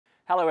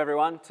Hello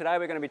everyone, today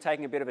we're going to be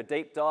taking a bit of a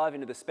deep dive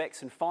into the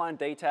specs and fine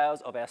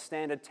details of our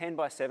standard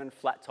 10x7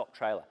 flat top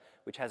trailer,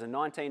 which has a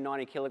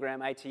 1990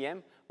 kilogram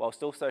ATM,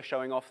 whilst also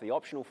showing off the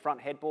optional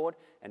front headboard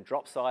and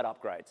drop side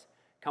upgrades.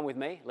 Come with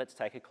me, let's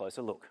take a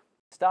closer look.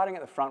 Starting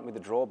at the front with the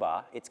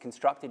drawbar, it's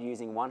constructed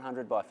using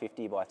 100 by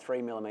 50 by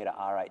 3mm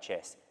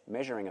RHS,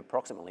 measuring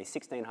approximately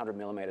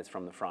 1600mm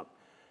from the front.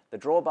 The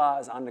drawbar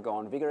has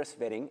undergone vigorous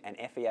vetting and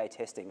FEA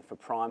testing for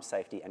prime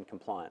safety and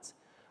compliance.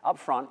 Up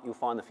front, you'll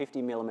find the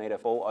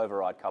 50mm ball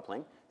override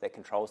coupling that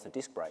controls the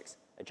disc brakes.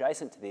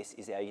 Adjacent to this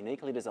is our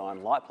uniquely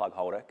designed light plug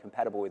holder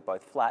compatible with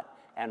both flat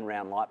and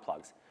round light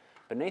plugs.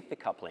 Beneath the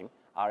coupling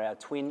are our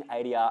twin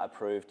ADR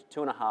approved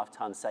 2.5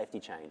 tonne safety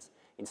chains.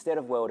 Instead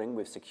of welding,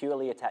 we've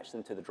securely attached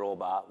them to the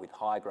drawbar with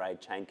high-grade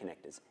chain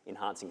connectors,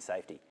 enhancing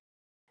safety.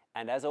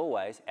 And as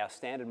always, our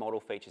standard model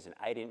features an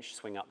 8-inch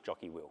swing-up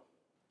jockey wheel.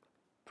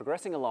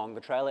 Progressing along,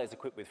 the trailer is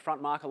equipped with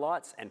front marker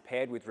lights and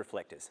paired with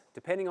reflectors.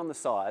 Depending on the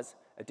size,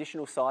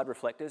 additional side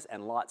reflectors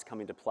and lights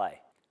come into play.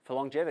 For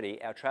longevity,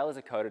 our trailers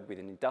are coated with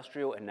an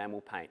industrial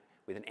enamel paint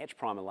with an etch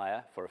primer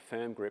layer for a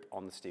firm grip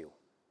on the steel.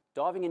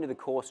 Diving into the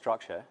core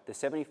structure, the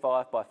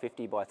 75 by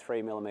 50 by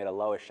 3mm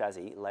lower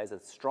chassis lays a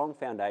strong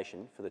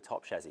foundation for the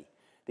top chassis.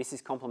 This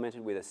is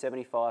complemented with a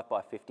 75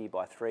 by 50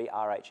 by 3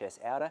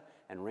 RHS outer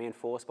and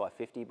reinforced by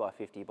 50 by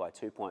 50 by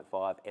 2.5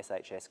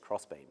 SHS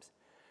crossbeams.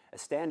 A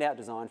standout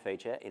design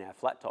feature in our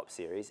flat top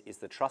series is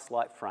the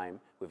truss-like frame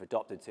we've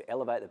adopted to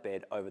elevate the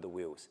bed over the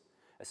wheels,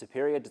 a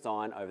superior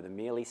design over the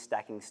merely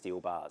stacking steel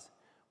bars,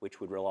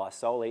 which would rely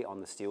solely on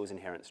the steel's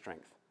inherent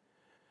strength.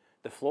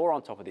 The floor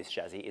on top of this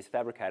chassis is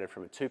fabricated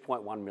from a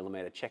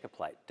 2.1mm checker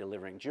plate,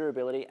 delivering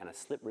durability and a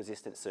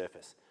slip-resistant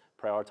surface,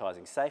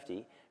 prioritising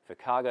safety for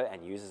cargo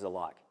and users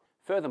alike.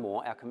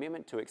 Furthermore, our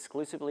commitment to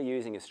exclusively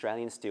using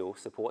Australian steel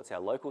supports our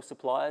local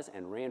suppliers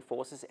and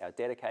reinforces our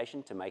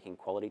dedication to making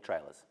quality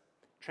trailers.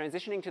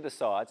 Transitioning to the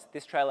sides,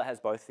 this trailer has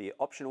both the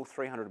optional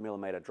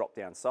 300mm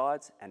drop-down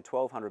sides and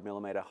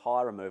 1200mm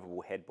high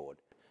removable headboard.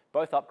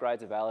 Both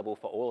upgrades available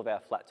for all of our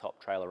flat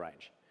top trailer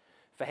range.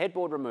 For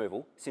headboard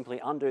removal, simply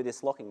undo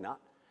this locking nut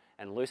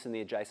and loosen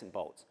the adjacent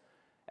bolts.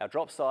 Our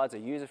drop sides are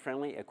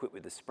user-friendly, equipped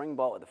with a spring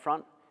bolt at the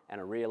front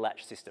and a rear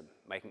latch system,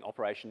 making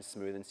operations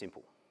smooth and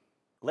simple.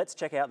 Let's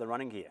check out the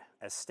running gear.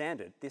 As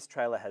standard, this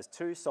trailer has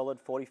two solid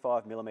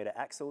 45mm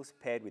axles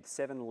paired with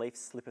 7 leaf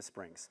slipper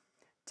springs,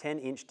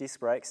 10-inch disc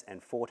brakes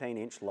and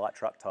 14-inch light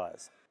truck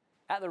tyres.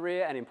 At the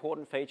rear, an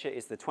important feature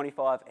is the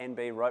 25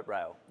 NB rope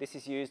rail. This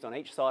is used on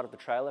each side of the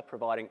trailer,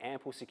 providing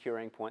ample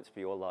securing points for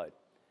your load.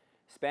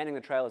 Spanning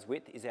the trailer's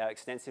width is our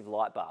extensive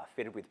light bar,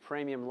 fitted with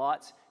premium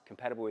lights,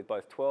 compatible with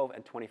both 12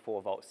 and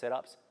 24 volt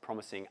setups,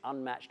 promising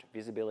unmatched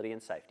visibility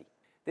and safety.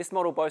 This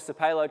model boasts a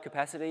payload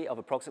capacity of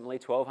approximately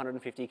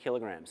 1,250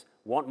 kilograms.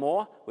 Want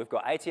more? We've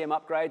got ATM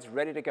upgrades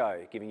ready to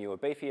go, giving you a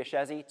beefier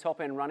chassis,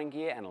 top-end running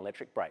gear and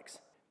electric brakes.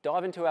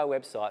 Dive into our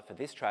website for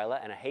this trailer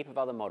and a heap of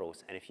other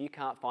models, and if you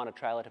can't find a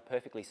trailer to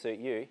perfectly suit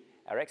you,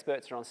 our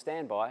experts are on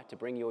standby to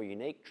bring your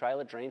unique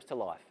trailer dreams to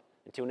life.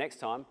 Until next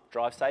time,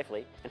 drive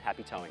safely and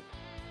happy towing.